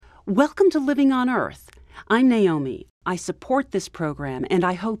Welcome to Living on Earth. I'm Naomi. I support this program, and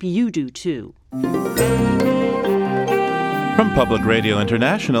I hope you do too. From Public Radio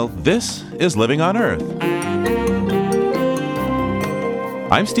International, this is Living on Earth.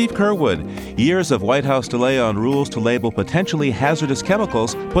 I'm Steve Curwood. Years of White House delay on rules to label potentially hazardous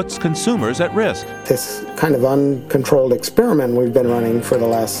chemicals puts consumers at risk. This kind of uncontrolled experiment we've been running for the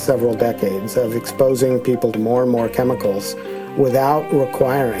last several decades of exposing people to more and more chemicals without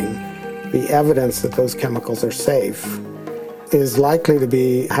requiring the evidence that those chemicals are safe is likely to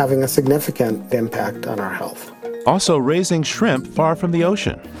be having a significant impact on our health. Also raising shrimp far from the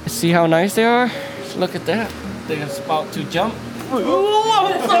ocean. See how nice they are? Look at that. They're about to jump. Oh,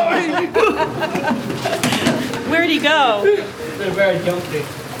 I'm sorry. Where'd he go? They're very jumpy,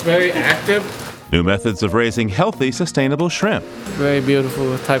 very active. New methods of raising healthy, sustainable shrimp. Very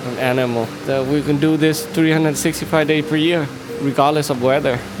beautiful type of animal. That we can do this 365 days per year, regardless of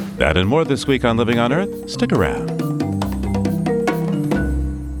weather. That and more this week on Living on Earth. Stick around.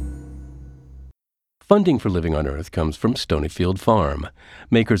 Funding for Living on Earth comes from Stonyfield Farm,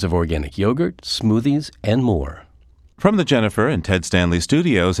 makers of organic yogurt, smoothies, and more. From the Jennifer and Ted Stanley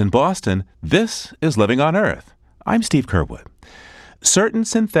studios in Boston, this is Living on Earth. I'm Steve Curwood. Certain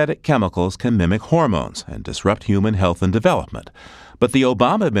synthetic chemicals can mimic hormones and disrupt human health and development. But the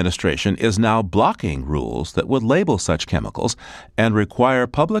Obama administration is now blocking rules that would label such chemicals and require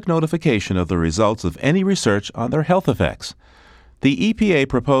public notification of the results of any research on their health effects. The EPA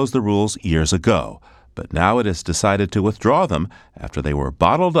proposed the rules years ago, but now it has decided to withdraw them after they were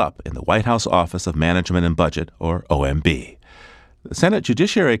bottled up in the White House Office of Management and Budget, or OMB. The Senate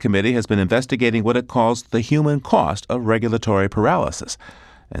Judiciary Committee has been investigating what it calls the human cost of regulatory paralysis,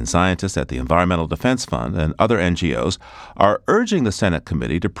 and scientists at the Environmental Defense Fund and other NGOs are urging the Senate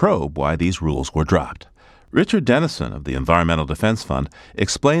committee to probe why these rules were dropped. Richard Dennison of the Environmental Defense Fund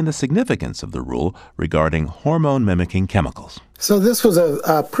explained the significance of the rule regarding hormone-mimicking chemicals. So this was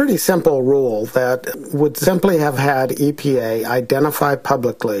a pretty simple rule that would simply have had EPA identify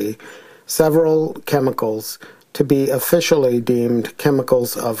publicly several chemicals to be officially deemed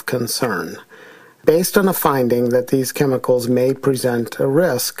chemicals of concern, based on a finding that these chemicals may present a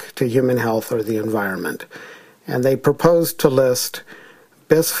risk to human health or the environment. And they proposed to list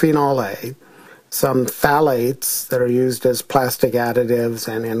bisphenol A, some phthalates that are used as plastic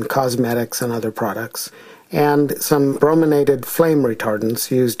additives and in cosmetics and other products, and some brominated flame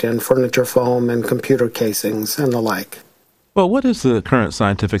retardants used in furniture foam and computer casings and the like. Well, what is the current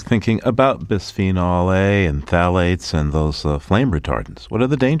scientific thinking about bisphenol A and phthalates and those flame retardants? What are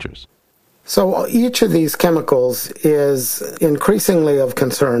the dangers? So each of these chemicals is increasingly of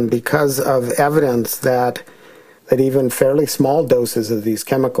concern because of evidence that even fairly small doses of these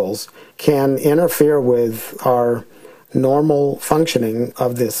chemicals can interfere with our normal functioning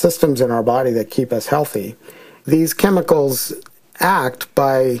of the systems in our body that keep us healthy. These chemicals act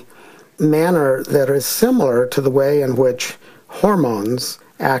by manner that is similar to the way in which hormones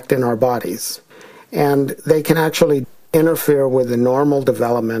act in our bodies. And they can actually interfere with the normal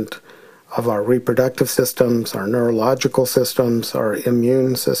development of our reproductive systems, our neurological systems, our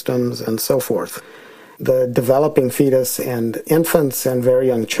immune systems, and so forth. The developing fetus and infants and very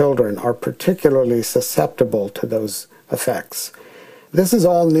young children are particularly susceptible to those effects. This is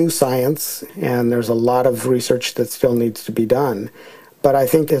all new science, and there's a lot of research that still needs to be done. But I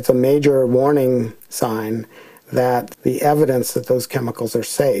think it's a major warning sign that the evidence that those chemicals are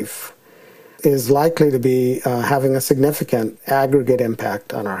safe is likely to be having a significant aggregate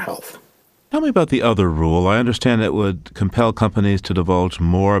impact on our health. Tell me about the other rule. I understand it would compel companies to divulge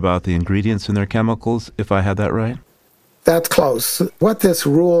more about the ingredients in their chemicals, if I had that right? That's close. What this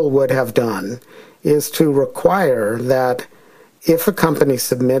rule would have done is to require that if a company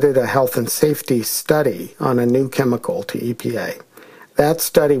submitted a health and safety study on a new chemical to EPA, that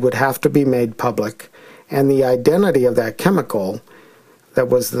study would have to be made public, and the identity of that chemical that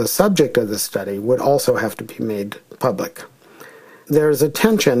was the subject of the study would also have to be made public. There's a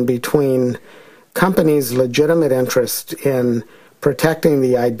tension between companies' legitimate interest in protecting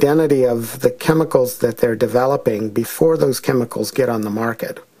the identity of the chemicals that they're developing before those chemicals get on the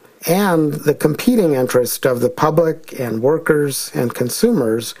market, and the competing interest of the public and workers and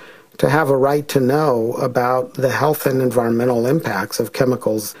consumers to have a right to know about the health and environmental impacts of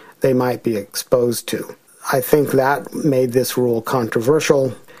chemicals they might be exposed to. I think that made this rule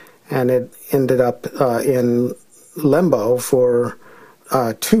controversial, and it ended up in limbo for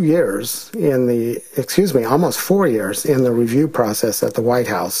 2 years almost 4 years in the review process at the White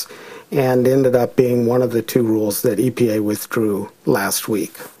House, and ended up being one of the two rules that EPA withdrew last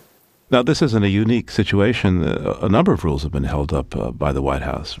week. Now, this isn't a unique situation. A number of rules have been held up by the White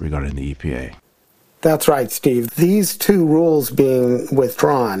House regarding the EPA. That's right, Steve. These two rules being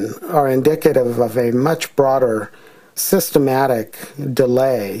withdrawn are indicative of a much broader systematic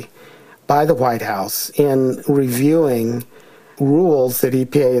delay by the White House in reviewing rules that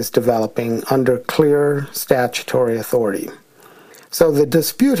EPA is developing under clear statutory authority. So the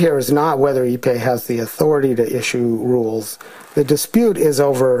dispute here is not whether EPA has the authority to issue rules. The dispute is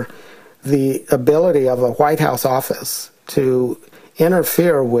over the ability of a White House office to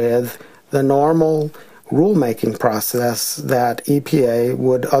interfere with the normal rulemaking process that EPA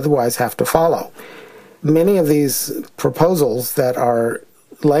would otherwise have to follow. Many of these proposals that are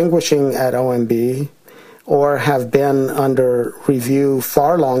languishing at OMB or have been under review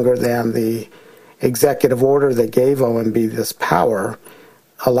far longer than the executive order that gave OMB this power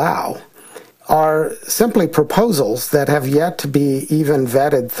allow are simply proposals that have yet to be even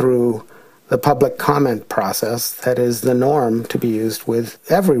vetted through the public comment process that is the norm to be used with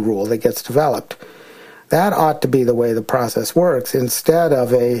every rule that gets developed. That ought to be the way the process works, instead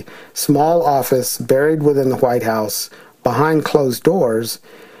of a small office buried within the White House behind closed doors,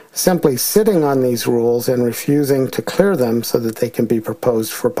 simply sitting on these rules and refusing to clear them so that they can be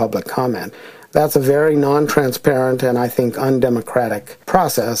proposed for public comment. That's a very non-transparent and I think undemocratic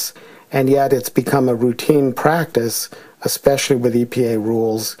process, and yet it's become a routine practice, especially with EPA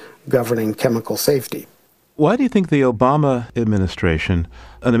rules governing chemical safety. Why do you think the Obama administration,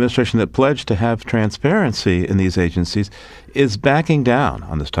 an administration that pledged to have transparency in these agencies, is backing down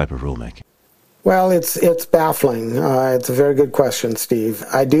on this type of rulemaking? Well, it's baffling. It's a very good question, Steve.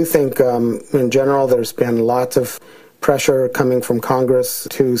 I do think, in general, there's been lots of pressure coming from Congress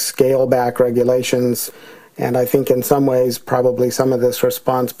to scale back regulations, and I think in some ways probably some of this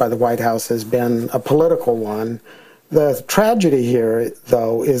response by the White House has been a political one. The tragedy here,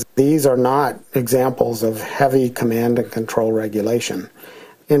 though, is these are not examples of heavy command and control regulation.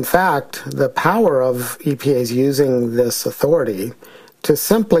 In fact, the power of EPA is using this authority to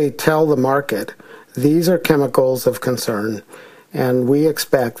simply tell the market, these are chemicals of concern, and we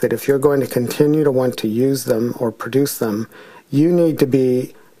expect that if you're going to continue to want to use them or produce them, you need to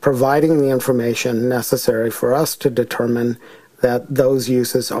be providing the information necessary for us to determine that those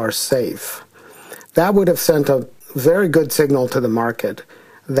uses are safe. That would have sent a very good signal to the market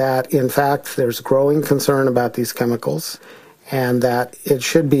that, in fact, there's growing concern about these chemicals and that it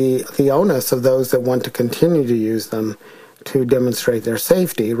should be the onus of those that want to continue to use them to demonstrate their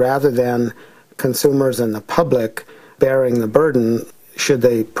safety rather than consumers and the public bearing the burden should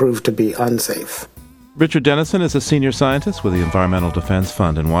they prove to be unsafe. Richard Dennison is a senior scientist with the Environmental Defense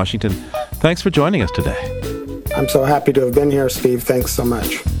Fund in Washington. Thanks for joining us today. I'm so happy to have been here, Steve. Thanks so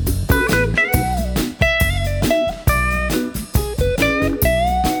much.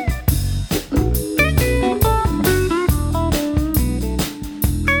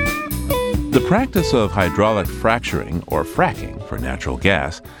 The practice of hydraulic fracturing, or fracking, for natural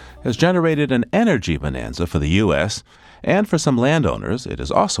gas has generated an energy bonanza for the U.S., and for some landowners, it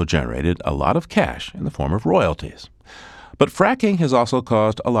has also generated a lot of cash in the form of royalties. But fracking has also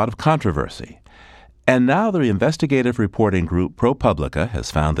caused a lot of controversy. And now the investigative reporting group ProPublica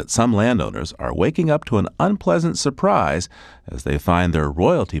has found that some landowners are waking up to an unpleasant surprise as they find their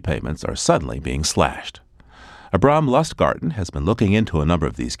royalty payments are suddenly being slashed. Abram Lustgarten has been looking into a number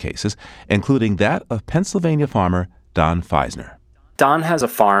of these cases, including that of Pennsylvania farmer Don Feisner. Don has a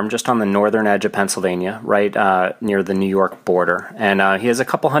farm just on the northern edge of Pennsylvania, right near the New York border. And he has a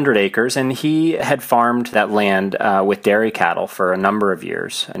couple hundred acres, and he had farmed that land with dairy cattle for a number of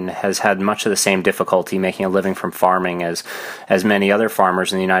years and has had much of the same difficulty making a living from farming as many other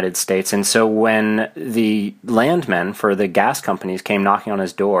farmers in the United States. And so when the landmen for the gas companies came knocking on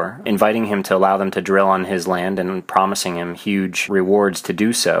his door, inviting him to allow them to drill on his land and promising him huge rewards to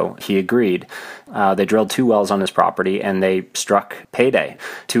do so, he agreed. They drilled 2 wells on his property, and they struck payday.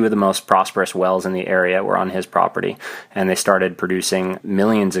 2 of the most prosperous wells in the area were on his property, and they started producing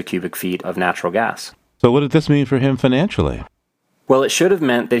millions of cubic feet of natural gas. So what did this mean for him financially? Well, it should have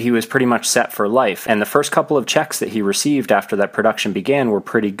meant that he was pretty much set for life, and the first couple of checks that he received after that production began were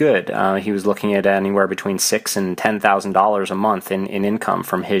pretty good. He was looking at anywhere between $6,000 and $10,000 a month in income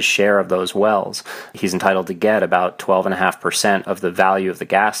from his share of those wells. He's entitled to get about 12.5% of the value of the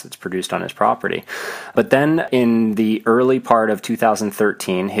gas that's produced on his property. But then in the early part of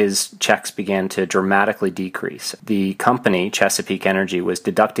 2013, his checks began to dramatically decrease. The company, Chesapeake Energy, was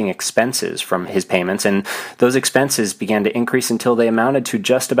deducting expenses from his payments, and those expenses began to increase until they amounted to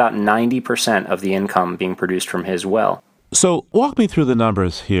just about 90% of the income being produced from his well. So walk me through the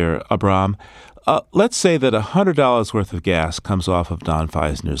numbers here, Abram. Let's say that $100 worth of gas comes off of Don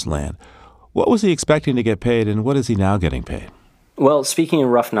Feisner's land. What was he expecting to get paid, and what is he now getting paid? Well, speaking in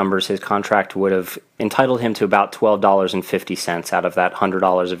rough numbers, his contract would have entitled him to about $12.50 out of that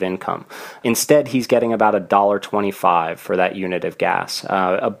 $100 of income. Instead, he's getting about $1.25 for that unit of gas,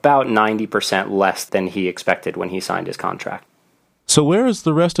 about 90% less than he expected when he signed his contract. So where is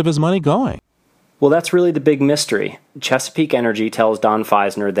the rest of his money going? Well, that's really the big mystery. Chesapeake Energy tells Don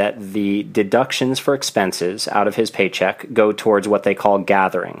Feisner that the deductions for expenses out of his paycheck go towards what they call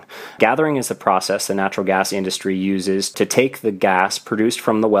gathering. Gathering is the process the natural gas industry uses to take the gas produced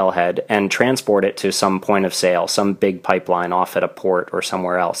from the wellhead and transport it to some point of sale, some big pipeline off at a port or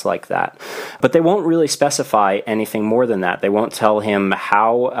somewhere else like that. But they won't really specify anything more than that. They won't tell him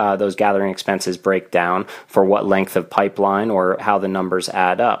how those gathering expenses break down, for what length of pipeline, or how the numbers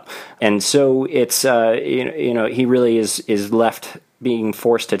add up. And so it's he really is left being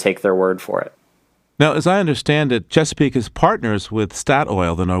forced to take their word for it. Now, as I understand it, Chesapeake is partners with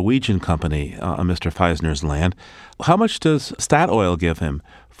Statoil, the Norwegian company, on Mr. Feisner's land. How much does Statoil give him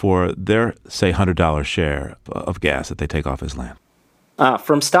for their, say, $100 share of gas that they take off his land?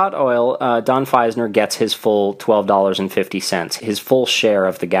 From Statoil, Don Feisner gets his full $12.50, his full share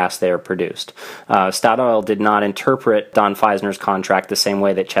of the gas they are produced. Statoil did not interpret Don Feisner's contract the same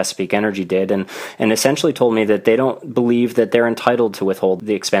way that Chesapeake Energy did, and essentially told me that they don't believe that they're entitled to withhold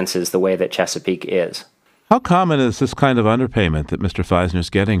the expenses the way that Chesapeake is. How common is this kind of underpayment that Mr.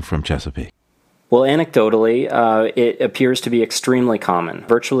 Feisner's getting from Chesapeake? Well, anecdotally, it appears to be extremely common.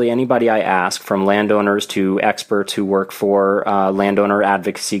 Virtually anybody I ask, from landowners to experts who work for landowner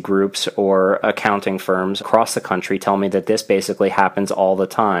advocacy groups or accounting firms across the country, tell me that this basically happens all the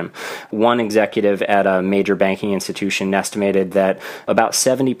time. One executive at a major banking institution estimated that about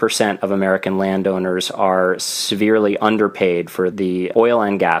 70% of American landowners are severely underpaid for the oil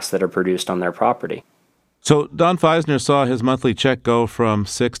and gas that are produced on their property. So Don Feisner saw his monthly check go from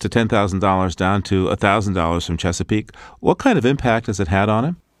 $6,000 to $10,000 down to $1,000 from Chesapeake. What kind of impact has it had on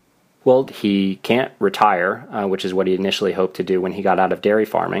him? Well, he can't retire, which is what he initially hoped to do when he got out of dairy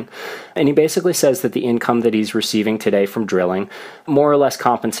farming. And he basically says that the income that he's receiving today from drilling more or less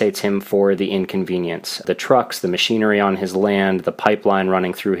compensates him for the inconvenience. The trucks, the machinery on his land, the pipeline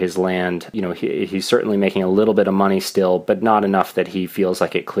running through his land, he's certainly making a little bit of money still, but not enough that he feels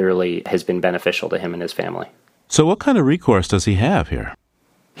like it clearly has been beneficial to him and his family. So what kind of recourse does he have here?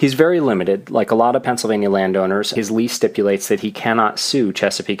 He's very limited. Like a lot of Pennsylvania landowners, his lease stipulates that he cannot sue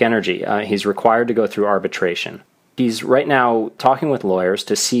Chesapeake Energy. He's required to go through arbitration. He's right now talking with lawyers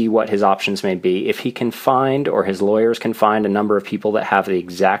to see what his options may be. If he can find, or his lawyers can find, a number of people that have the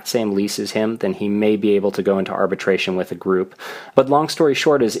exact same lease as him, then he may be able to go into arbitration with a group. But long story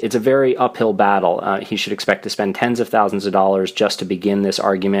short is it's a very uphill battle. He should expect to spend tens of thousands of dollars just to begin this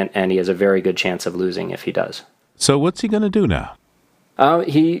argument, and he has a very good chance of losing if he does. So what's he going to do now?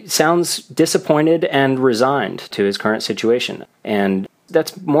 He sounds disappointed and resigned to his current situation. And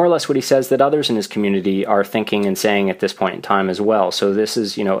that's more or less what he says that others in his community are thinking and saying at this point in time as well. So this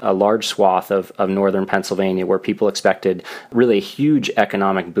is, a large swath of northern Pennsylvania where people expected really a huge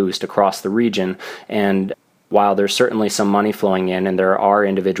economic boost across the region. And while there's certainly some money flowing in, and there are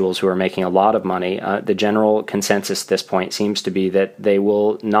individuals who are making a lot of money, the general consensus at this point seems to be that they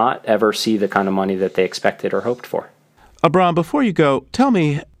will not ever see the kind of money that they expected or hoped for. Abram, before you go, tell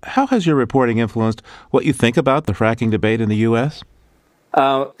me, how has your reporting influenced what you think about the fracking debate in the U.S.?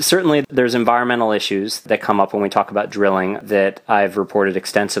 Certainly, there's environmental issues that come up when we talk about drilling that I've reported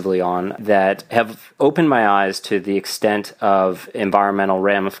extensively on that have opened my eyes to the extent of environmental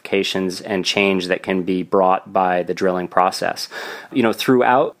ramifications and change that can be brought by the drilling process.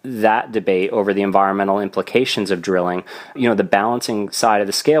 Throughout that debate over the environmental implications of drilling, the balancing side of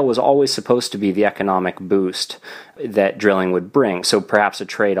the scale was always supposed to be the economic boost that drilling would bring. So perhaps a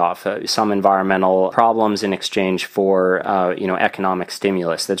trade-off, some environmental problems in exchange for, economic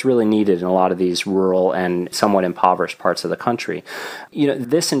stimulus that's really needed in a lot of these rural and somewhat impoverished parts of the country.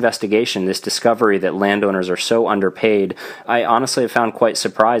 This investigation, this discovery that landowners are so underpaid, I honestly have found quite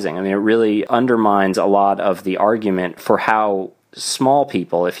surprising. I mean, it really undermines a lot of the argument for how small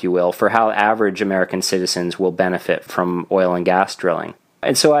people, if you will, for how average American citizens will benefit from oil and gas drilling.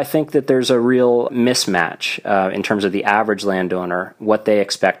 And so I think that there's a real mismatch in terms of the average landowner, what they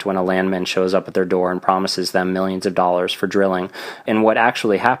expect when a landman shows up at their door and promises them millions of dollars for drilling, and what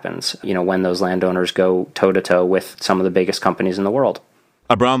actually happens, when those landowners go toe-to-toe with some of the biggest companies in the world.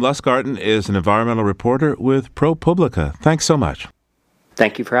 Abram Lustgarten is an environmental reporter with ProPublica. Thanks so much.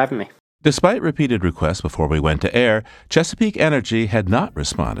 Thank you for having me. Despite repeated requests before we went to air, Chesapeake Energy had not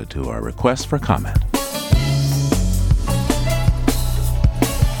responded to our request for comment.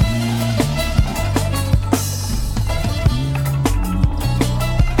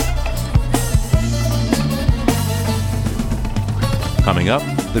 Coming up,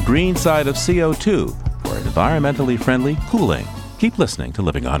 the green side of CO2 for environmentally friendly cooling. Keep listening to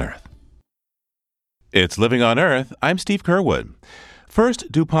Living on Earth. It's Living on Earth. I'm Steve Curwood.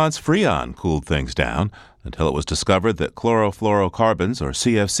 First, DuPont's Freon cooled things down until it was discovered that chlorofluorocarbons, or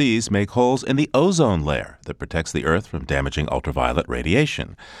CFCs, make holes in the ozone layer that protects the Earth from damaging ultraviolet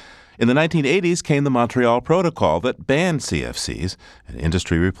radiation. In the 1980s came the Montreal Protocol that banned CFCs, and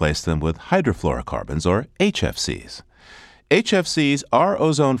industry replaced them with hydrofluorocarbons, or HFCs. HFCs are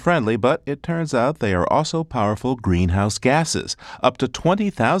ozone-friendly, but it turns out they are also powerful greenhouse gases, up to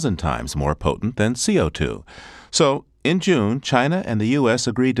 20,000 times more potent than CO2. So, in June, China and the U.S.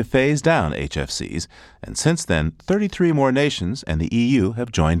 agreed to phase down HFCs, and since then, 33 more nations and the EU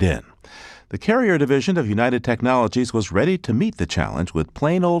have joined in. The Carrier division of United Technologies was ready to meet the challenge with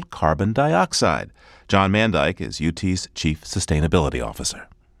plain old carbon dioxide. John Mandyke is UT's Chief Sustainability Officer.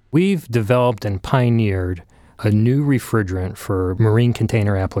 We've developed and pioneered a new refrigerant for marine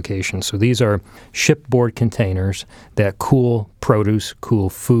container applications. So these are shipboard containers that cool produce, cool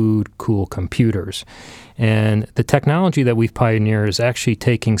food, cool computers. And the technology that we've pioneered is actually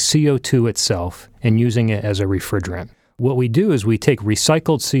taking CO2 itself and using it as a refrigerant. What we do is we take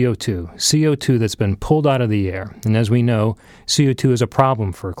recycled CO2 that's been pulled out of the air. And as we know, CO2 is a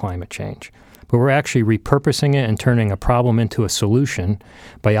problem for climate change. But we're actually repurposing it and turning a problem into a solution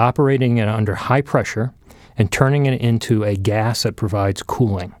by operating it under high pressure and turning it into a gas that provides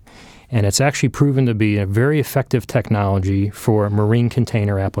cooling. And it's actually proven to be a very effective technology for marine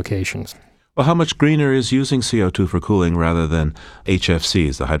container applications. Well, how much greener is using CO2 for cooling rather than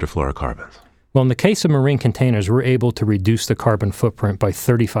HFCs, the hydrofluorocarbons? Well, in the case of marine containers, we're able to reduce the carbon footprint by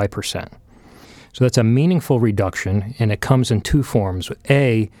 35%. So that's a meaningful reduction, and it comes in two forms.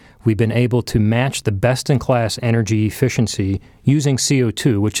 A, we've been able to match the best-in-class energy efficiency using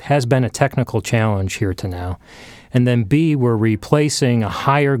CO2, which has been a technical challenge here to now. And then B, we're replacing a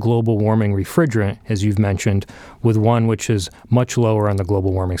higher global warming refrigerant, as you've mentioned, with one which is much lower on the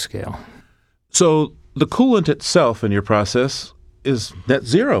global warming scale. So the coolant itself in your process is net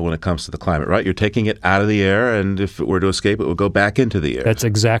zero when it comes to the climate, right? You're taking it out of the air, and if it were to escape, it would go back into the air. That's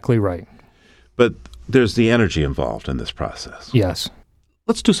exactly right. But there's the energy involved in this process. Yes.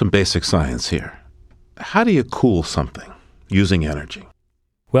 Let's do some basic science here. How do you cool something using energy?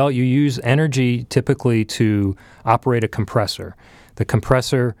 Well, you use energy typically to operate a compressor. The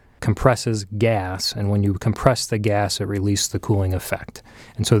compressor compresses gas, and when you compress the gas, it releases the cooling effect.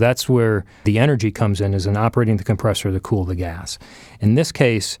 And so that's where the energy comes in, is in operating the compressor to cool the gas. In this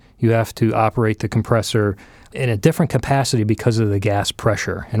case, you have to operate the compressor in a different capacity because of the gas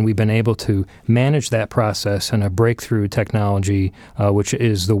pressure, and we've been able to manage that process in a breakthrough technology, which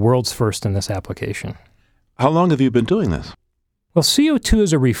is the world's first in this application. How long have you been doing this? Well, CO2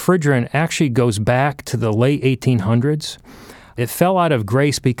 as a refrigerant actually goes back to the late 1800s. It fell out of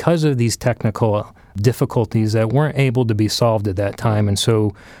grace because of these technical difficulties that weren't able to be solved at that time. And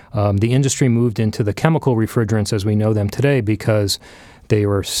so the industry moved into the chemical refrigerants as we know them today because they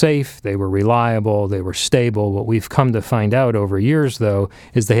were safe, they were reliable, they were stable. What we've come to find out over years, though,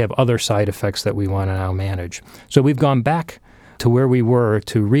 is they have other side effects that we want to now manage. So we've gone back to where we were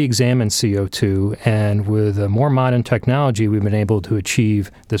to re-examine CO2, and with a more modern technology, we've been able to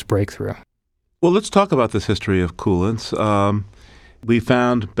achieve this breakthrough. Well, let's talk about this history of coolants. We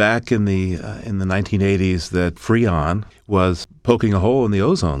found back in the 1980s that Freon was poking a hole in the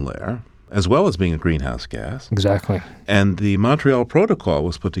ozone layer, as well as being a greenhouse gas. Exactly. And the Montreal Protocol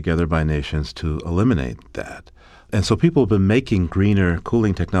was put together by nations to eliminate that. And so people have been making greener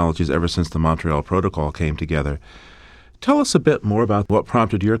cooling technologies ever since the Montreal Protocol came together. Tell us a bit more about what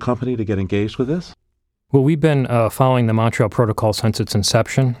prompted your company to get engaged with this. Well, we've been following the Montreal Protocol since its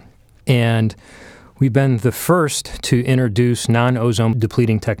inception, and we've been the first to introduce non-ozone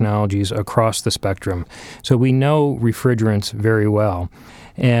depleting technologies across the spectrum. So we know refrigerants very well.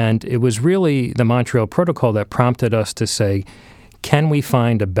 And it was really the Montreal Protocol that prompted us to say, can we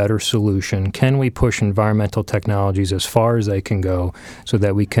find a better solution? Can we push environmental technologies as far as they can go so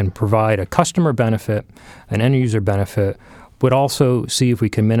that we can provide a customer benefit, an end user benefit, but also see if we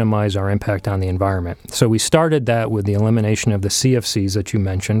can minimize our impact on the environment? So we started that with the elimination of the CFCs that you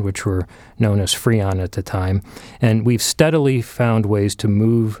mentioned, which were known as Freon at the time. And we've steadily found ways to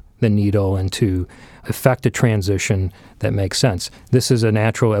move the needle and to effect a transition that makes sense. This is a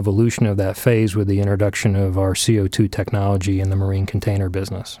natural evolution of that phase with the introduction of our CO2 technology in the marine container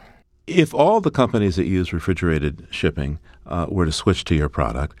business. If all the companies that use refrigerated shipping were to switch to your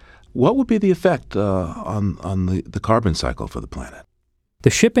product, what would be the effect on the carbon cycle for the planet? The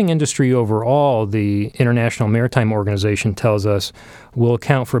shipping industry overall, the International Maritime Organization tells us, will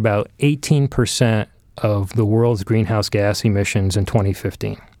account for about 18% of the world's greenhouse gas emissions in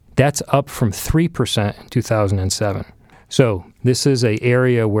 2015. That's up from 3% in 2007. So this is an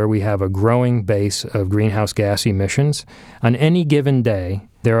area where we have a growing base of greenhouse gas emissions. On any given day,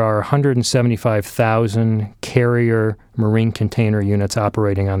 there are 175,000 carrier marine container units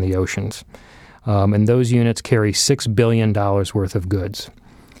operating on the oceans. And those units carry $6 billion worth of goods.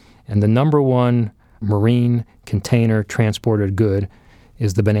 And the number one marine container transported good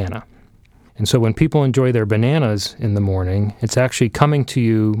is the banana. And so when people enjoy their bananas in the morning, it's actually coming to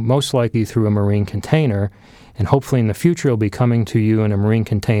you most likely through a marine container, and hopefully in the future it'll be coming to you in a marine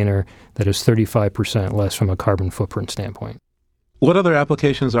container that is 35% less from a carbon footprint standpoint. What other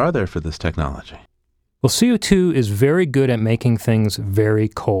applications are there for this technology? Well, CO2 is very good at making things very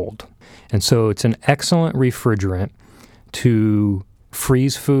cold. And so it's an excellent refrigerant to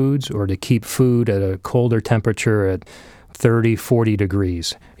freeze foods or to keep food at a colder temperature at 30, 40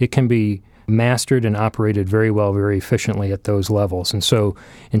 degrees. It can be mastered and operated very well, very efficiently at those levels. And so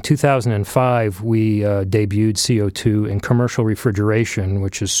in 2005, we debuted CO2 in commercial refrigeration,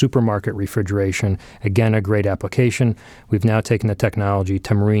 which is supermarket refrigeration. Again, a great application. We've now taken the technology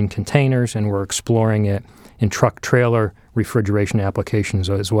to marine containers, and we're exploring it in truck trailer refrigeration applications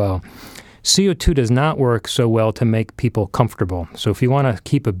as well. CO2 does not work so well to make people comfortable. So if you want to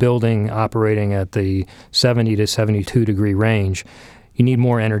keep a building operating at the 70 to 72 degree range, you need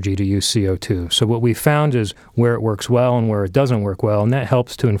more energy to use CO2. So what we found is where it works well and where it doesn't work well, and that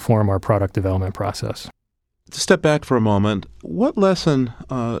helps to inform our product development process. To step back for a moment, what lesson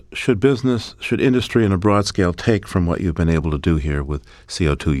should industry on a broad scale take from what you've been able to do here with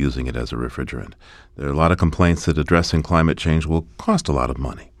CO2 using it as a refrigerant? There are a lot of complaints that addressing climate change will cost a lot of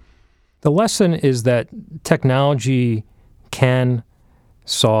money. The lesson is that technology can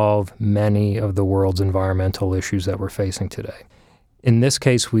solve many of the world's environmental issues that we're facing today. In this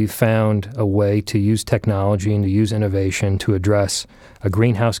case, we've found a way to use technology and to use innovation to address a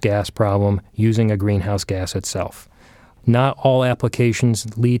greenhouse gas problem using a greenhouse gas itself. Not all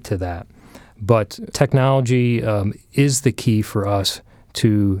applications lead to that, but technology is the key for us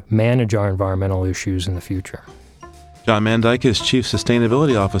to manage our environmental issues in the future. John Mandyke is Chief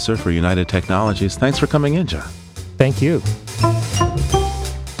Sustainability Officer for United Technologies. Thanks for coming in, John. Thank you.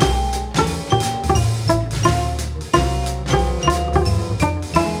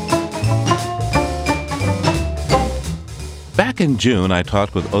 Back in June, I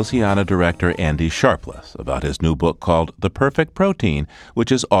talked with Oceana director Andy Sharpless about his new book called The Perfect Protein,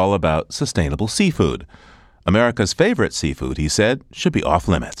 which is all about sustainable seafood. America's favorite seafood, he said, should be off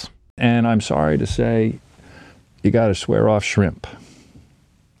limits. And I'm sorry to say, you got to swear off shrimp.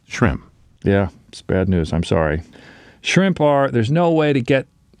 Shrimp? Yeah, it's bad news. I'm sorry. There's no way to get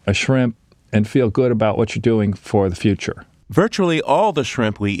a shrimp and feel good about what you're doing for the future. Virtually all the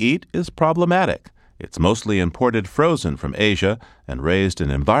shrimp we eat is problematic. It's mostly imported frozen from Asia and raised in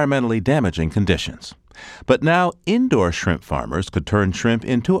environmentally damaging conditions. But now indoor shrimp farmers could turn shrimp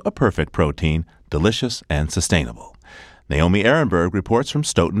into a perfect protein, delicious and sustainable. Naomi Ehrenberg reports from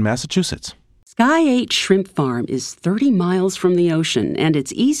Stoughton, Massachusetts. Sky 8 Shrimp Farm is 30 miles from the ocean, and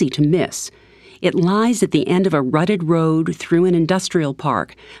it's easy to miss. It lies at the end of a rutted road through an industrial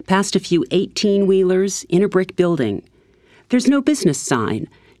park, past a few 18-wheelers in a brick building. There's no business sign,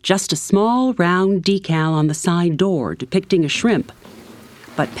 just a small round decal on the side door depicting a shrimp.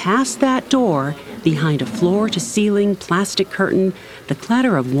 But past that door, behind a floor-to-ceiling plastic curtain, the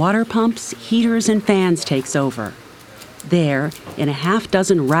clatter of water pumps, heaters, and fans takes over. There, in a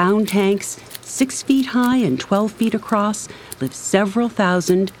half-dozen round tanks, 6 feet high and 12 feet across, live several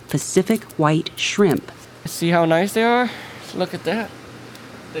thousand Pacific white shrimp. See how nice they are? Look at that.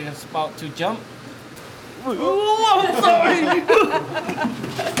 They're about to jump. Oh, I'm sorry.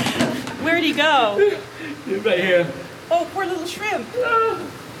 Where'd he go? Right here. Oh, poor little shrimp.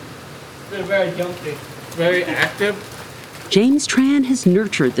 They're very jumpy, very active. James Tran has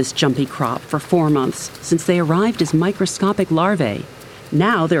nurtured this jumpy crop for 4 months since they arrived as microscopic larvae.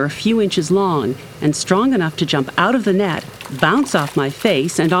 Now they're a few inches long and strong enough to jump out of the net, bounce off my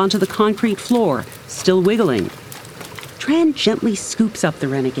face and onto the concrete floor, still wiggling. Tran gently scoops up the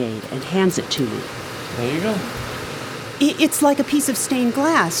renegade and hands it to me. There you go. It's like a piece of stained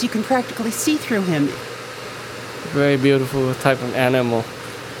glass. You can practically see through him. Very beautiful type of animal.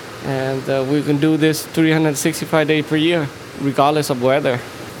 And we can do this 365 days per year, regardless of weather.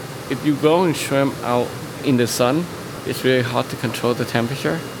 If you go and shrimp out in the sun, it's really hard to control the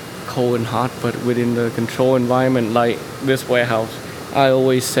temperature, cold and hot, but within the controlled environment like this warehouse, I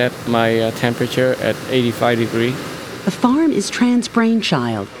always set my temperature at 85 degrees. The farm is Tran's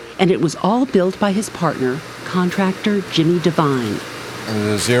brainchild, and it was all built by his partner, contractor Jimmy Devine.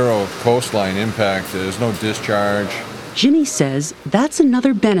 There's zero coastline impact. There's no discharge. Jimmy says that's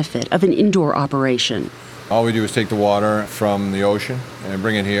another benefit of an indoor operation. All we do is take the water from the ocean and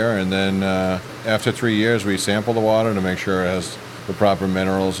bring it here, and then after 3 years we sample the water to make sure it has the proper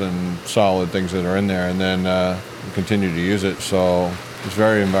minerals and solid things that are in there, and then we continue to use it, so it's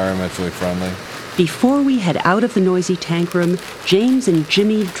very environmentally friendly. Before we head out of the noisy tank room, James and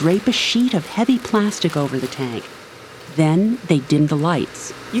Jimmy drape a sheet of heavy plastic over the tank. Then they dim the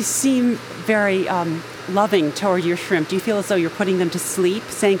lights. You seem very loving toward your shrimp. Do you feel as though you're putting them to sleep,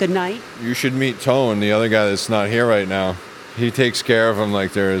 saying goodnight? You should meet Tone, the other guy that's not here right now. He takes care of them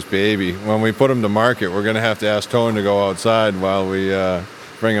like they're his baby. When we put them to market, we're going to have to ask Tone to go outside while we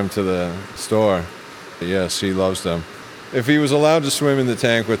bring them to the store. Yes, he loves them. If he was allowed to swim in the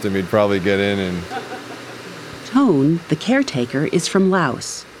tank with them, he'd probably get in and... Tone, the caretaker, is from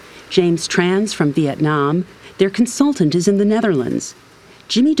Laos. James Tran's from Vietnam. Their consultant is in the Netherlands.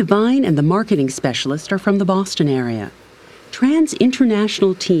 Jimmy Devine and the marketing specialist are from the Boston area. Tran's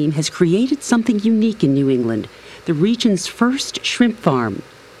international team has created something unique in New England, the region's first shrimp farm.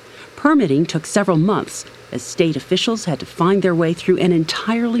 Permitting took several months, as state officials had to find their way through an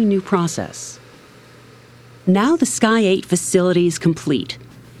entirely new process. Now the Sky 8 facility is complete.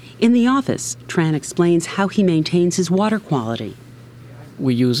 In the office, Tran explains how he maintains his water quality.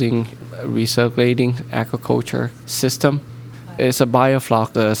 We're using a recirculating aquaculture system. It's a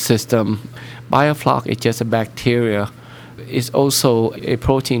biofloc system. Biofloc is just a bacteria. It's also a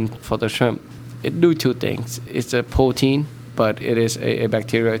protein for the shrimp. It do two things. It's a protein, but it is a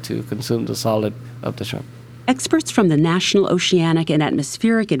bacteria to consume the solid of the shrimp. Experts from the National Oceanic and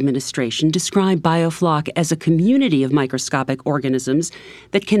Atmospheric Administration describe biofloc as a community of microscopic organisms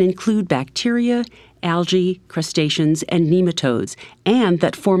that can include bacteria, algae, crustaceans, and nematodes, and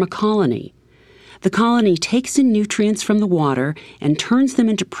that form a colony. The colony takes in nutrients from the water and turns them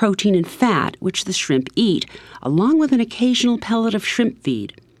into protein and fat, which the shrimp eat, along with an occasional pellet of shrimp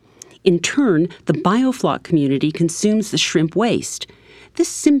feed. In turn, the biofloc community consumes the shrimp waste. This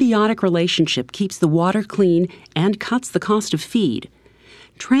symbiotic relationship keeps the water clean and cuts the cost of feed.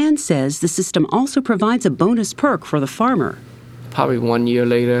 Tran says the system also provides a bonus perk for the farmer. Probably 1 year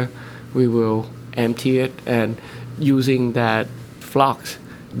later, we will empty it, and using that flocks,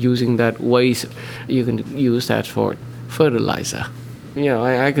 using that waste, you can use that for fertilizer.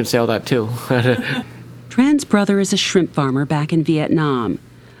 I can sell that too. Tran's brother is a shrimp farmer back in Vietnam.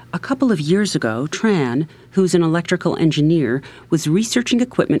 A couple of years ago, Tran, who's an electrical engineer, was researching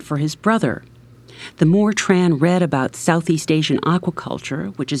equipment for his brother. The more Tran read about Southeast Asian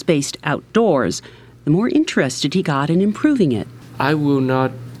aquaculture, which is based outdoors, the more interested he got in improving it. I will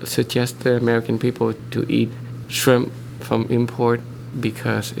not suggest the American people to eat shrimp from import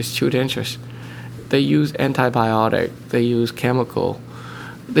because it's too dangerous. They use antibiotic, they use chemical.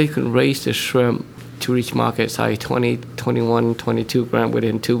 They can raise the shrimp to reach market size 20, 21, 22 grams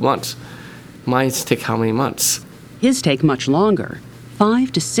within 2 months. Mine take how many months? His take much longer,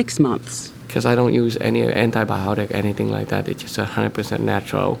 5 to 6 months. Because I don't use any antibiotic, anything like that. It's just 100%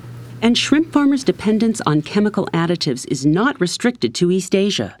 natural. And shrimp farmers' dependence on chemical additives is not restricted to East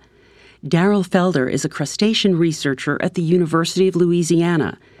Asia. Daryl Felder is a crustacean researcher at the University of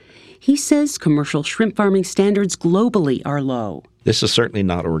Louisiana. He says commercial shrimp farming standards globally are low. This is certainly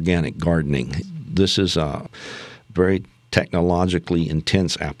not organic gardening. This is a very technologically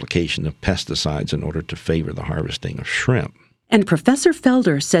intense application of pesticides in order to favor the harvesting of shrimp. And Professor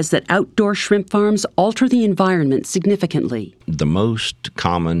Felder says that outdoor shrimp farms alter the environment significantly. The most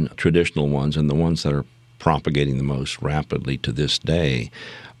common traditional ones, and the ones that are propagating the most rapidly to this day,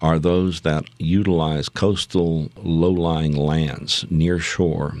 are those that utilize coastal low-lying lands near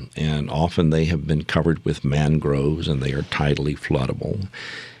shore, and often they have been covered with mangroves and they are tidally floodable.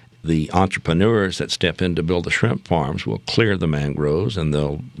 The entrepreneurs that step in to build the shrimp farms will clear the mangroves and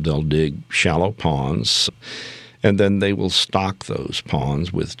they'll dig shallow ponds, and then they will stock those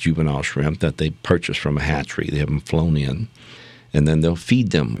ponds with juvenile shrimp that they purchase from a hatchery. They have them flown in, and then they'll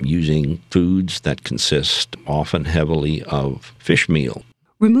feed them using foods that consist often heavily of fish meal.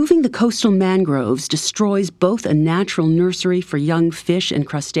 Removing the coastal mangroves destroys both a natural nursery for young fish and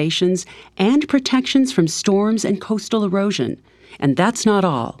crustaceans and protections from storms and coastal erosion. And that's not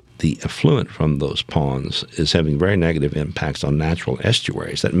all. The effluent from those ponds is having very negative impacts on natural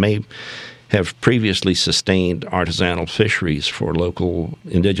estuaries that may have previously sustained artisanal fisheries for local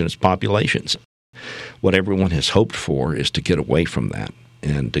indigenous populations. What everyone has hoped for is to get away from that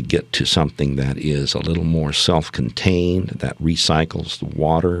and to get to something that is a little more self-contained, that recycles the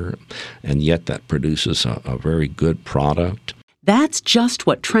water, and yet that produces a very good product. That's just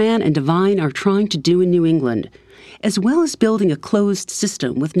what Tran and Devine are trying to do in New England. As well as building a closed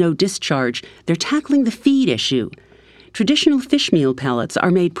system with no discharge, they're tackling the feed issue. Traditional fish meal pellets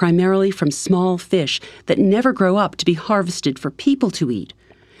are made primarily from small fish that never grow up to be harvested for people to eat.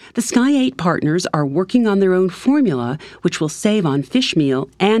 The Sky 8 partners are working on their own formula, which will save on fish meal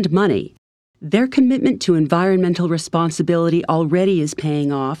and money. Their commitment to environmental responsibility already is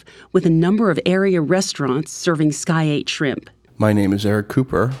paying off, with a number of area restaurants serving Sky 8 shrimp. My name is Eric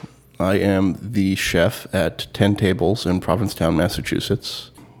Cooper. I am the chef at 10 Tables in Provincetown,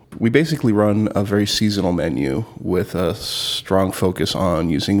 Massachusetts. We basically run a very seasonal menu with a strong focus on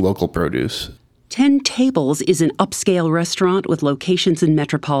using local produce. 10 Tables is an upscale restaurant with locations in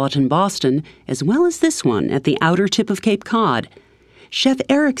metropolitan Boston, as well as this one at the outer tip of Cape Cod. Chef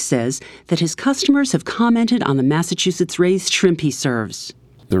Eric says that his customers have commented on the Massachusetts-raised shrimp he serves.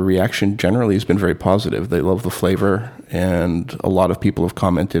 The reaction generally has been very positive. They love the flavor, and a lot of people have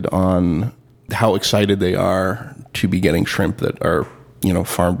commented on how excited they are to be getting shrimp that are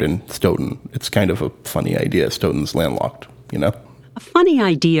farmed in Stoughton. It's kind of a funny idea. Stoughton's landlocked, A funny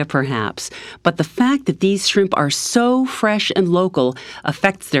idea, perhaps, but the fact that these shrimp are so fresh and local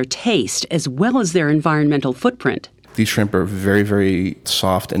affects their taste as well as their environmental footprint. These shrimp are very, very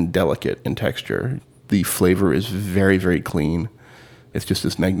soft and delicate in texture. The flavor is very, very clean. It's just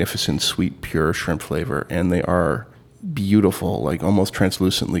this magnificent, sweet, pure shrimp flavor, and they are beautiful, like almost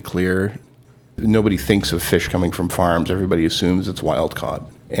translucently clear. Nobody thinks of fish coming from farms. Everybody assumes it's wild caught.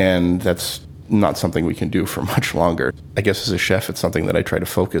 And that's not something we can do for much longer. I guess as a chef, it's something that I try to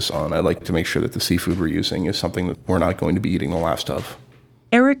focus on. I like to make sure that the seafood we're using is something that we're not going to be eating the last of.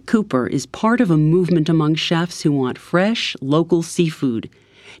 Eric Cooper is part of a movement among chefs who want fresh, local seafood.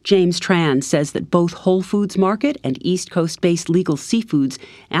 James Tran says that both Whole Foods Market and East Coast-based Legal Seafoods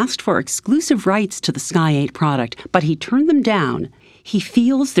asked for exclusive rights to the Sky 8 product, but he turned them down. He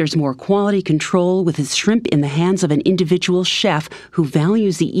feels there's more quality control with his shrimp in the hands of an individual chef who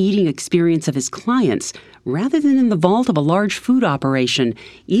values the eating experience of his clients rather than in the vault of a large food operation,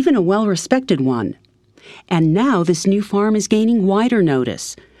 even a well-respected one. And now this new farm is gaining wider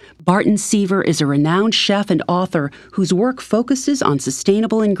notice. Barton Seaver is a renowned chef and author whose work focuses on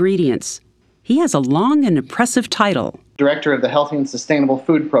sustainable ingredients. He has a long and impressive title. Director of the Healthy and Sustainable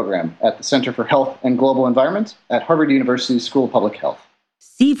Food Program at the Center for Health and Global Environment at Harvard University School of Public Health.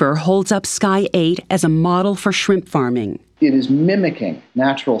 Seaver holds up Sky 8 as a model for shrimp farming. It is mimicking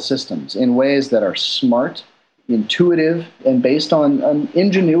natural systems in ways that are smart, intuitive, and based on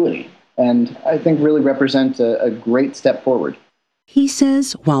ingenuity, and I think really represent a great step forward. He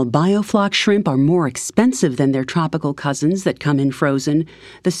says while biofloc shrimp are more expensive than their tropical cousins that come in frozen,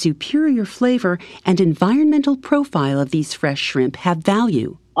 the superior flavor and environmental profile of these fresh shrimp have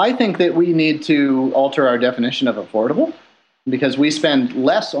value. I think that we need to alter our definition of affordable because we spend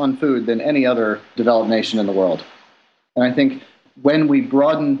less on food than any other developed nation in the world. And I think when we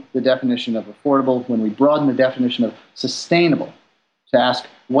broaden the definition of affordable, when we broaden the definition of sustainable, to ask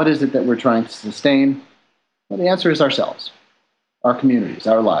what is it that we're trying to sustain, well, the answer is ourselves. Our communities,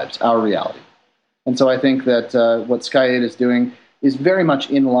 our lives, our reality. And so I think that what Sky 8 is doing is very much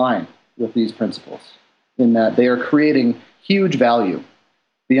in line with these principles, in that they are creating huge value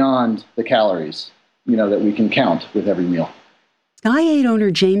beyond the calories, that we can count with every meal. Sky 8 owner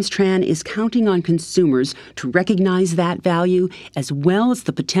James Tran is counting on consumers to recognize that value as well as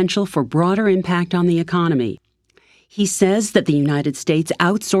the potential for broader impact on the economy. He says that the United States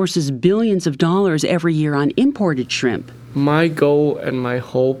outsources billions of dollars every year on imported shrimp. My goal and my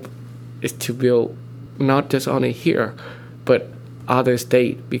hope is to build not just only here, but other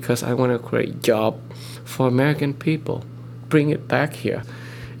states, because I want to create job for American people, bring it back here.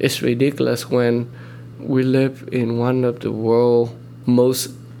 It's ridiculous when we live in one of the world's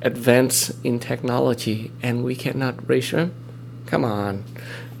most advanced in technology and we cannot raise shrimp. Come on,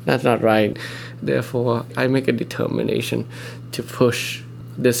 that's not right. Therefore, I make a determination to push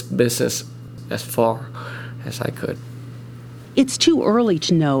this business as far as I could. It's too early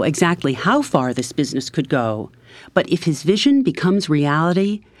to know exactly how far this business could go. But if his vision becomes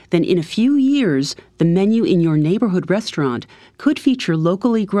reality, then in a few years, the menu in your neighborhood restaurant could feature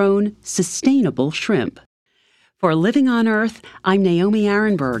locally grown, sustainable shrimp. For Living on Earth, I'm Naomi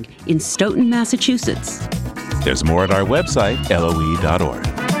Arenberg in Stoughton, Massachusetts. There's more at our website, LOE.org.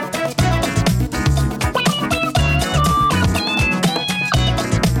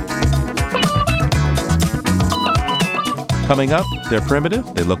 Coming up, they're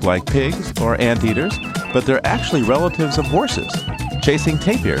primitive, they look like pigs or anteaters, but they're actually relatives of horses. Chasing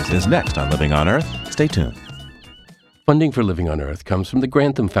tapirs is next on Living on Earth. Stay tuned. Funding for Living on Earth comes from the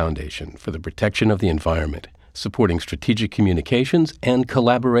Grantham Foundation for the Protection of the Environment, supporting strategic communications and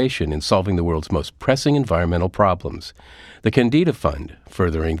collaboration in solving the world's most pressing environmental problems. The Kendeda Fund,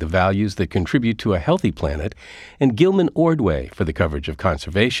 furthering the values that contribute to a healthy planet, and Gilman Ordway for the coverage of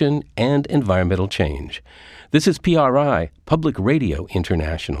conservation and environmental change. This is PRI, Public Radio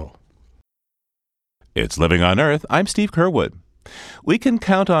International. It's Living on Earth. I'm Steve Curwood. We can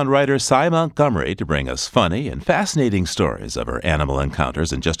count on writer Sy Montgomery to bring us funny and fascinating stories of her animal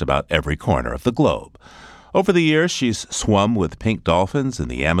encounters in just about every corner of the globe. Over the years, she's swum with pink dolphins in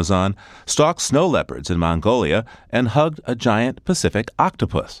the Amazon, stalked snow leopards in Mongolia, and hugged a giant Pacific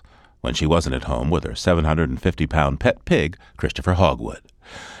octopus when she wasn't at home with her 750-pound pet pig, Christopher Hogwood.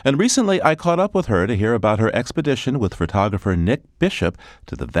 And recently, I caught up with her to hear about her expedition with photographer Nick Bishop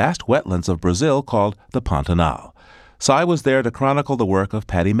to the vast wetlands of Brazil called the Pantanal. Sy was there to chronicle the work of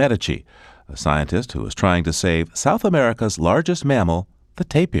Patty Medici, a scientist who was trying to save South America's largest mammal, the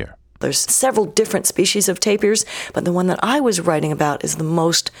tapir. There's several different species of tapirs, but the one that I was writing about is the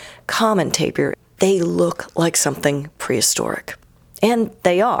most common tapir. They look like something prehistoric. And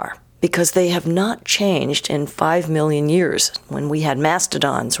they are, because they have not changed in 5 million years when we had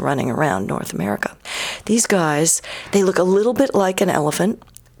mastodons running around North America. These guys, they look a little bit like an elephant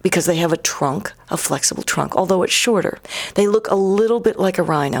because they have a trunk, a flexible trunk, although it's shorter. They look a little bit like a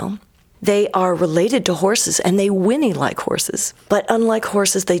rhino. They are related to horses, and they whinny like horses. But unlike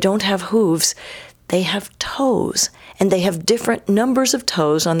horses, they don't have hooves. They have toes, and they have different numbers of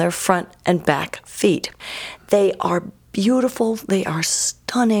toes on their front and back feet. They are beautiful, they are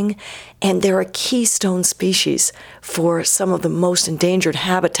stunning, and they're a keystone species for some of the most endangered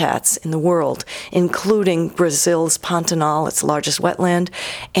habitats in the world, including Brazil's Pantanal, its largest wetland,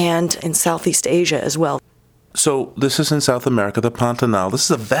 and in Southeast Asia as well. So this is in South America, the Pantanal. This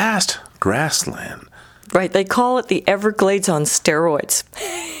is a vast grassland. Right, they call it the Everglades on steroids.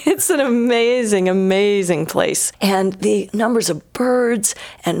 It's an amazing, amazing place. And the numbers of birds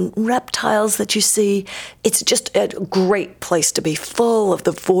and reptiles that you see, it's just a great place to be, full of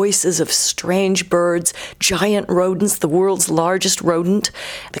the voices of strange birds, giant rodents, the world's largest rodent,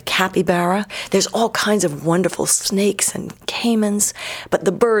 the capybara. There's all kinds of wonderful snakes and caimans, but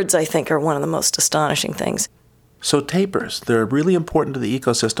the birds, I think, are one of the most astonishing things. So tapirs, they're really important to the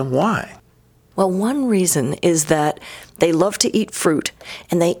ecosystem. Why? Well, one reason is that they love to eat fruit,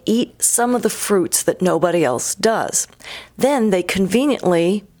 and they eat some of the fruits that nobody else does. Then they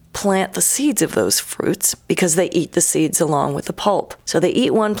conveniently plant the seeds of those fruits because they eat the seeds along with the pulp. So they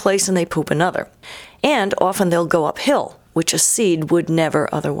eat one place and they poop another. And often they'll go uphill, which a seed would never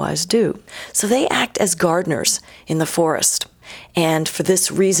otherwise do. So they act as gardeners in the forest. And for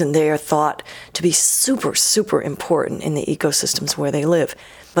this reason, they are thought to be super, super important in the ecosystems where they live.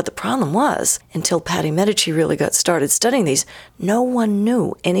 But the problem was, until Patty Medici really got started studying these, no one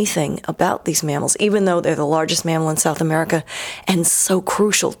knew anything about these mammals, even though they're the largest mammal in South America and so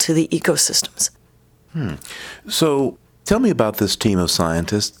crucial to the ecosystems. So tell me about this team of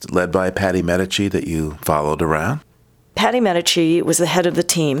scientists led by Patty Medici that you followed around. Patty Medici was the head of the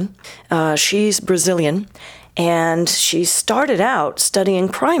team. She's Brazilian. And she started out studying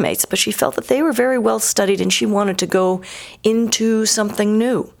primates, but she felt that they were very well studied and she wanted to go into something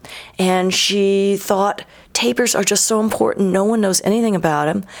new. And she thought tapirs are just so important, no one knows anything about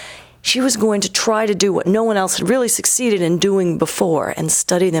them. She was going to try to do what no one else had really succeeded in doing before and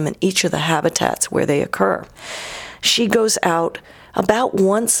study them in each of the habitats where they occur. She goes out about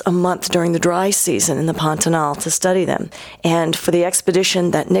once a month during the dry season in the Pantanal to study them. And for the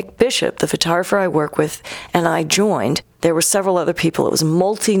expedition that Nick Bishop, the photographer I work with, and I joined, there were several other people. It was a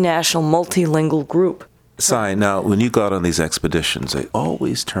multinational, multilingual group. Sy, now, when you go out on these expeditions, they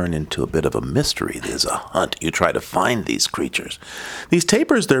always turn into a bit of a mystery. There's a hunt. You try to find these creatures. These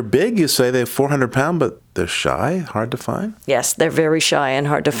tapirs, they're big. You say they're 400 pounds, but they're shy, hard to find? Yes, they're very shy and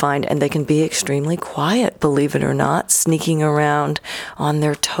hard to find, and they can be extremely quiet, believe it or not, sneaking around on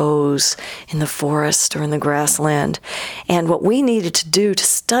their toes in the forest or in the grassland. And what we needed to do to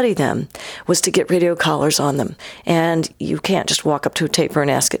study them was to get radio collars on them. And you can't just walk up to a tapir and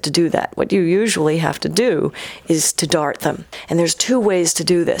ask it to do that. What you usually have to do is to dart them. And there's two ways to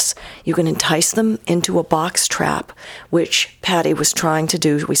do this. You can entice them into a box trap, which Patty was trying to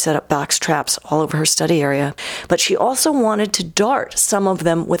do. We set up box traps all over her study area. But she also wanted to dart some of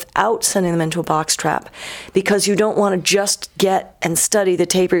them without sending them into a box trap, because you don't want to just get and study the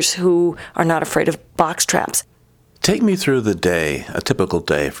tapirs who are not afraid of box traps. Take me through the day, a typical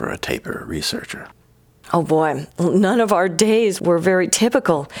day for a tapir researcher. Oh boy, none of our days were very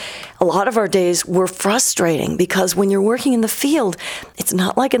typical. A lot of our days were frustrating because when you're working in the field, it's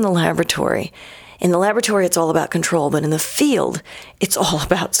not like in the laboratory. In the laboratory, it's all about control, but in the field, it's all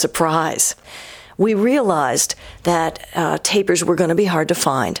about surprise. We realized that tapirs were going to be hard to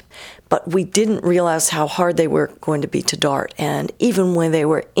find, but we didn't realize how hard they were going to be to dart. And even when they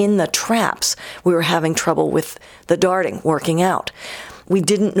were in the traps, we were having trouble with the darting working out. We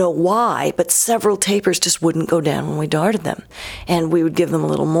didn't know why, but several tapirs just wouldn't go down when we darted them. And we would give them a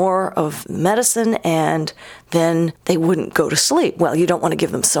little more of medicine, and then they wouldn't go to sleep. Well, you don't want to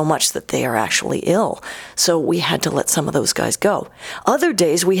give them so much that they are actually ill. So we had to let some of those guys go. Other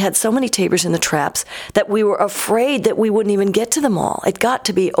days, we had so many tapirs in the traps that we were afraid that we wouldn't even get to them all. It got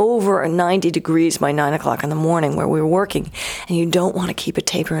to be over 90 degrees by 9 o'clock in the morning where we were working, and you don't want to keep a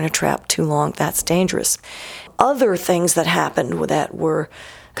tapir in a trap too long. That's dangerous. Other things that happened that were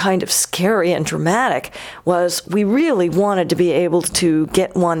kind of scary and dramatic was we really wanted to be able to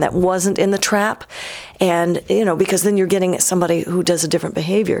get one that wasn't in the trap, and because then you're getting somebody who does a different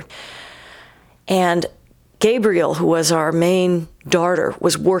behavior. And Gabriel, who was our main darter,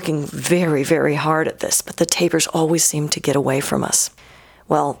 was working very, very hard at this, but the tapirs always seemed to get away from us.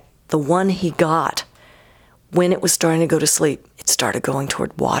 Well, the one he got, when it was starting to go to sleep, it started going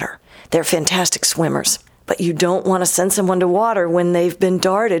toward water. They're fantastic swimmers. But you don't want to send someone to water when they've been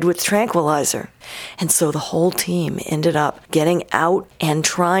darted with tranquilizer. And so the whole team ended up getting out and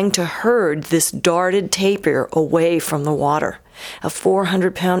trying to herd this darted tapir away from the water. A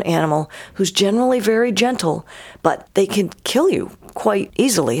 400-pound animal who's generally very gentle, but they can kill you quite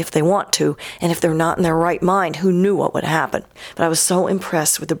easily if they want to, and if they're not in their right mind, who knew what would happen? But I was so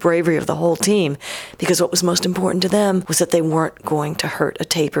impressed with the bravery of the whole team, because what was most important to them was that they weren't going to hurt a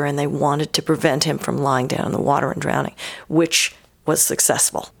tapir, and they wanted to prevent him from lying down in the water and drowning, which was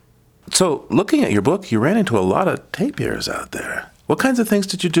successful. So, looking at your book, you ran into a lot of tapirs out there. What kinds of things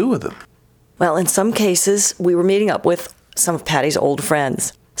did you do with them? Well, in some cases, we were meeting up with some of Patty's old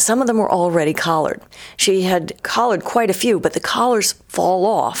friends. Some of them were already collared. She had collared quite a few, but the collars fall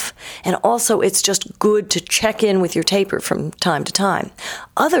off. And also, it's just good to check in with your tapir from time to time.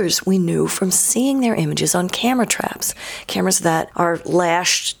 Others we knew from seeing their images on camera traps, cameras that are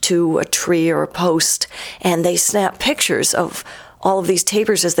lashed to a tree or a post, and they snap pictures of all of these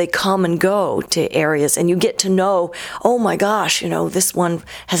tapirs as they come and go to areas, and you get to know, oh my gosh, this one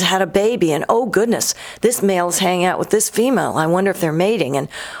has had a baby, and oh goodness, this male is hanging out with this female. I wonder if they're mating, and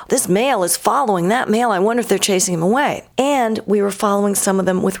this male is following that male. I wonder if they're chasing him away. And we were following some of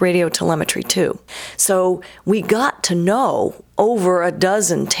them with radio telemetry too. So we got to know over a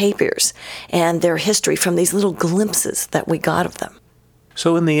dozen tapirs and their history from these little glimpses that we got of them.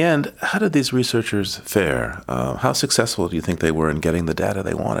 So in the end, how did these researchers fare? How successful do you think they were in getting the data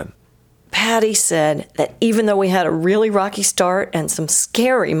they wanted? Patty said that even though we had a really rocky start and some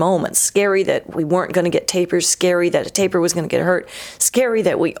scary moments, scary that we weren't going to get tapirs, scary that a tapir was going to get hurt, scary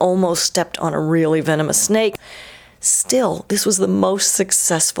that we almost stepped on a really venomous snake, still, this was the most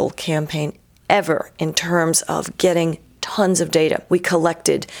successful campaign ever in terms of getting tons of data. We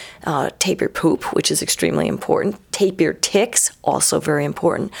collected tapir poop, which is extremely important. Tapir ticks, also very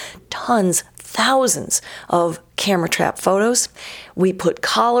important. Tons, thousands of camera trap photos. We put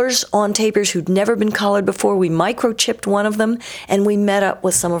collars on tapirs who'd never been collared before. We microchipped one of them, and we met up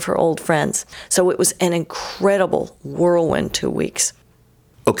with some of her old friends. So it was an incredible whirlwind 2 weeks.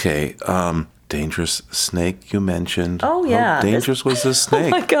 Okay, dangerous snake you mentioned. Oh, yeah. How dangerous was this snake? Oh,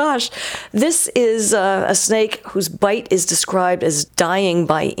 my gosh. This is a snake whose bite is described as dying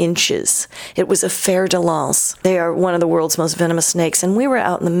by inches. It was a fer de lance. They are one of the world's most venomous snakes, and we were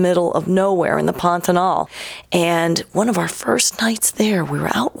out in the middle of nowhere in the Pantanal. And one of our first nights there, we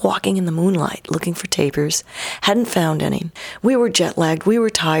were out walking in the moonlight looking for tapirs. Hadn't found any. We were jet-lagged. We were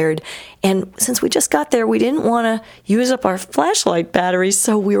tired. And since we just got there, we didn't want to use up our flashlight batteries,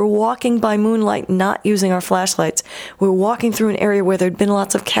 so we were walking by moonlight, not using our flashlights. We were walking through an area where there'd been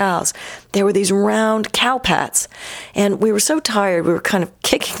lots of cows. There were these round cow pats, and we were so tired, we were kind of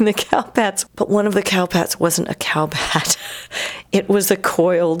kicking the cow pats, but one of the cow pats wasn't a cow pat. It was a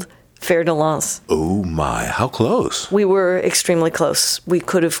coiled fer de lance. Oh my, how close? We were extremely close. We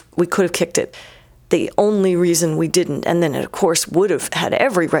could have kicked it. The only reason we didn't, and then it, of course, would have had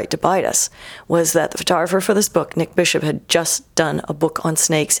every right to bite us, was that the photographer for this book, Nick Bishop, had just done a book on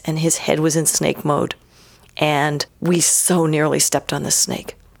snakes, and his head was in snake mode. And we so nearly stepped on this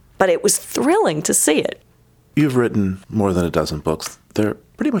snake. But it was thrilling to see it. You've written more than a dozen books. They're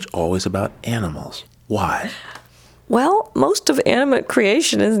pretty much always about animals. Why? Well, most of animate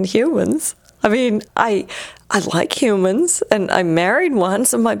creation isn't humans. I mean, I like humans, and I married one.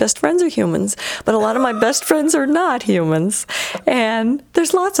 Some of my best friends are humans, but a lot of my best friends are not humans. And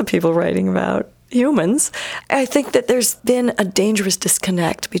there's lots of people writing about humans. I think that there's been a dangerous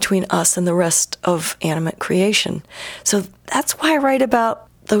disconnect between us and the rest of animate creation. So that's why I write about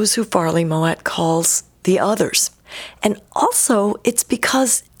those who Farley Mowat calls the others. And also, it's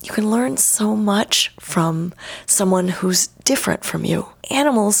because you can learn so much from someone who's different from you.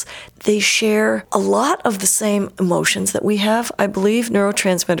 Animals, they share a lot of the same emotions that we have. I believe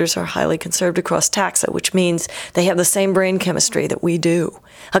neurotransmitters are highly conserved across taxa, which means they have the same brain chemistry that we do.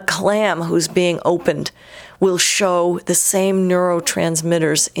 A clam who's being opened will show the same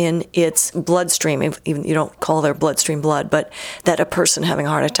neurotransmitters in its bloodstream, even you don't call their bloodstream blood, but that a person having a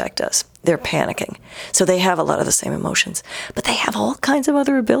heart attack does. They're panicking. So they have a lot of the same emotions. But they have all kinds of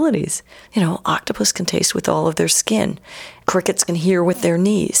other abilities. Octopus can taste with all of their skin. Crickets can hear with their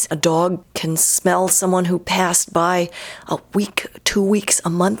knees. A dog can smell someone who passed by a week, 2 weeks, a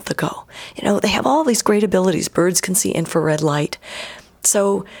month ago. They have all these great abilities. Birds can see infrared light.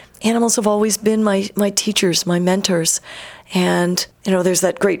 So animals have always been my teachers, my mentors. And, there's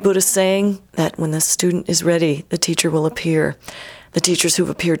that great Buddhist saying that when the student is ready, the teacher will appear. The teachers who've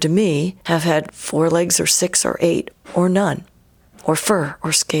appeared to me have had 4 legs or 6 or 8 or none, or fur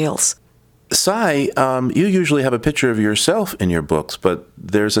or scales. Cy, you usually have a picture of yourself in your books, but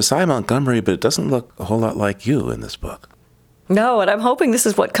there's a Cy Montgomery, but it doesn't look a whole lot like you in this book. No, and I'm hoping this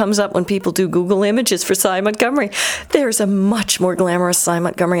is what comes up when people do Google images for Cy Montgomery. There's a much more glamorous Cy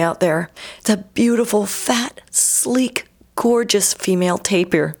Montgomery out there. It's a beautiful, fat, sleek, gorgeous female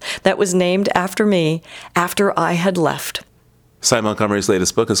tapir that was named after me after I had left. Cy Montgomery's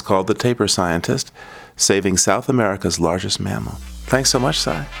latest book is called The Tapir Scientist, Saving South America's Largest Mammal. Thanks so much,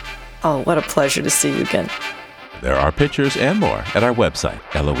 Cy. Oh, what a pleasure to see you again. There are pictures and more at our website,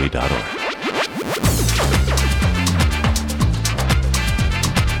 LOE.org.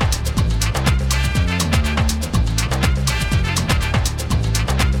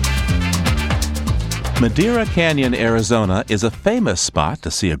 Madeira Canyon, Arizona is a famous spot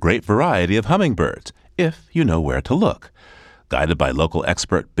to see a great variety of hummingbirds, if you know where to look. Guided by local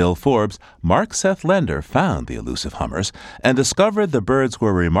expert Bill Forbes, Mark Seth Lender found the elusive hummers and discovered the birds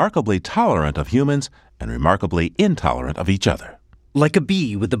were remarkably tolerant of humans and remarkably intolerant of each other. Like a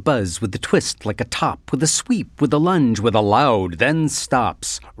bee with a buzz, with a twist, like a top, with a sweep, with a lunge, with a loud, then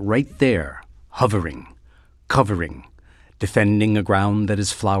stops, right there, hovering, covering, defending a ground that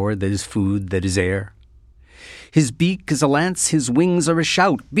is flower, that is food, that is air. His beak is a lance, his wings are a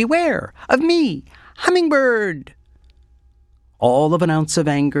shout, beware of me, hummingbird! All of an ounce of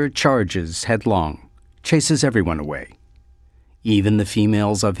anger charges headlong, chases everyone away, even the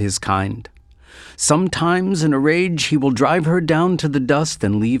females of his kind. Sometimes in a rage he will drive her down to the dust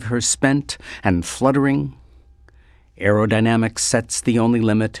and leave her spent and fluttering. Aerodynamics sets the only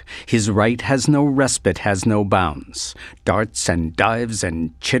limit. His right has no respite, has no bounds. Darts and dives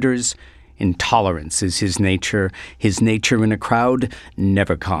and chitters. Intolerance is his nature in a crowd,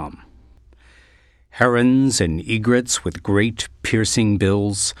 never calm. Herons and egrets with great piercing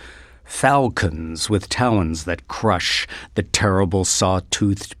bills, falcons with talons that crush, the terrible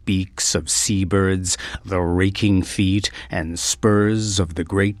saw-toothed beaks of seabirds, the raking feet and spurs of the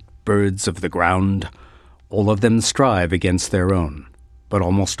great birds of the ground, all of them strive against their own, but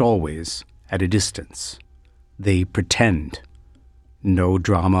almost always at a distance. They pretend. No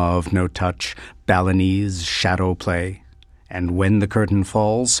drama of no touch, Balinese shadow play, and when the curtain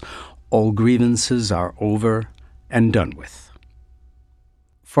falls, all grievances are over and done with.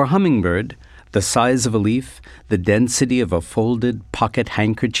 For hummingbird, the size of a leaf, the density of a folded pocket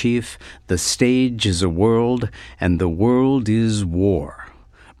handkerchief, the stage is a world, and the world is war.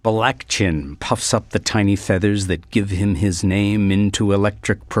 Black Chin puffs up the tiny feathers that give him his name into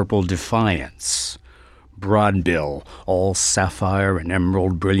electric purple defiance. Broadbill, all sapphire and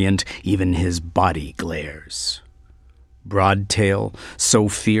emerald brilliant, even his body glares. Broadtail, so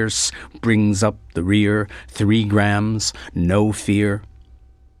fierce, brings up the rear, 3 grams, no fear.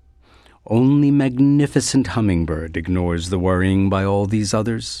 Only magnificent hummingbird ignores the worrying by all these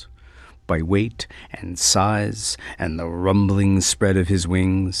others, by weight and size and the rumbling spread of his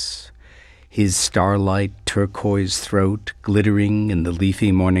wings, his starlight turquoise throat glittering in the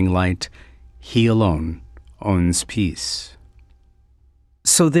leafy morning light. He alone owns peace.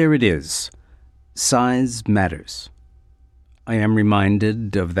 So there it is. Size matters. I am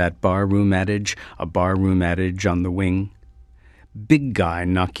reminded of that barroom adage, a barroom adage on the wing. Big guy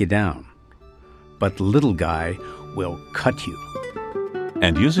knock you down, but little guy will cut you.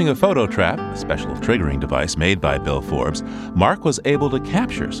 And using a photo trap, a special triggering device made by Bill Forbes, Mark was able to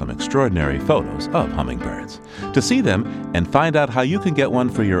capture some extraordinary photos of hummingbirds. To see them and find out how you can get one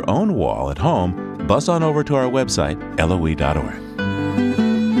for your own wall at home, buzz on over to our website, LOE.org.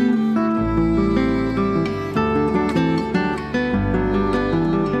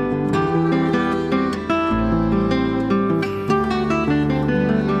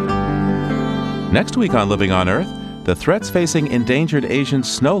 Next week on Living on Earth, the threats facing endangered Asian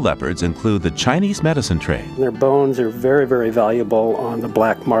snow leopards include the Chinese medicine trade. Their bones are very, very valuable on the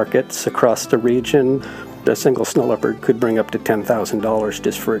black markets across the region. A single snow leopard could bring up to $10,000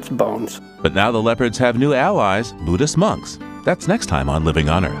 just for its bones. But now the leopards have new allies, Buddhist monks. That's next time on Living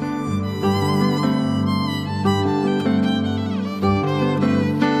on Earth.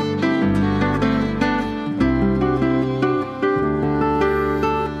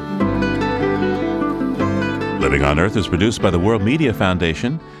 Living on Earth is produced by the World Media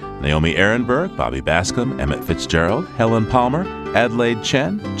Foundation. Naomi Ehrenberg, Bobby Bascom, Emmett Fitzgerald, Helen Palmer, Adelaide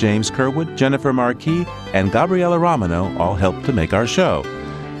Chen, James Kerwood, Jennifer Marquis, and Gabriella Romano all helped to make our show.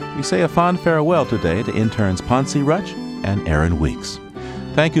 We say a fond farewell today to interns Ponce Rutch and Aaron Weeks.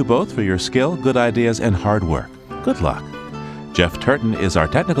 Thank you both for your skill, good ideas, and hard work. Good luck. Jeff Turton is our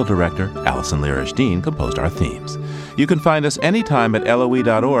technical director. Allison Lirish-Dean composed our themes. You can find us anytime at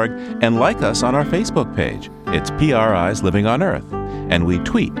LOE.org and like us on our Facebook page. It's PRI's Living on Earth, and we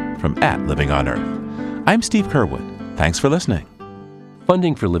tweet from @LivingOnEarth. I'm Steve Curwood. Thanks for listening.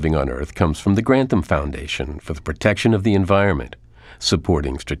 Funding for Living on Earth comes from the Grantham Foundation for the Protection of the Environment,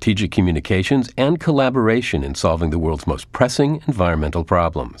 supporting strategic communications and collaboration in solving the world's most pressing environmental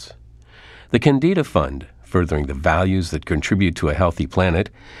problems. The Candida Fund, furthering the values that contribute to a healthy planet,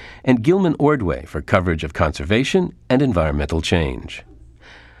 and Gilman Ordway for coverage of conservation and environmental change.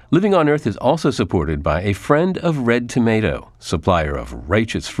 Living on Earth is also supported by a friend of Red Tomato, supplier of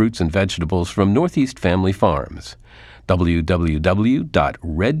righteous fruits and vegetables from Northeast Family Farms.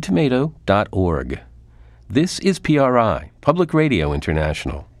 www.redtomato.org. This is PRI, Public Radio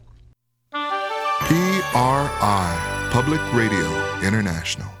International. PRI, Public Radio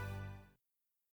International.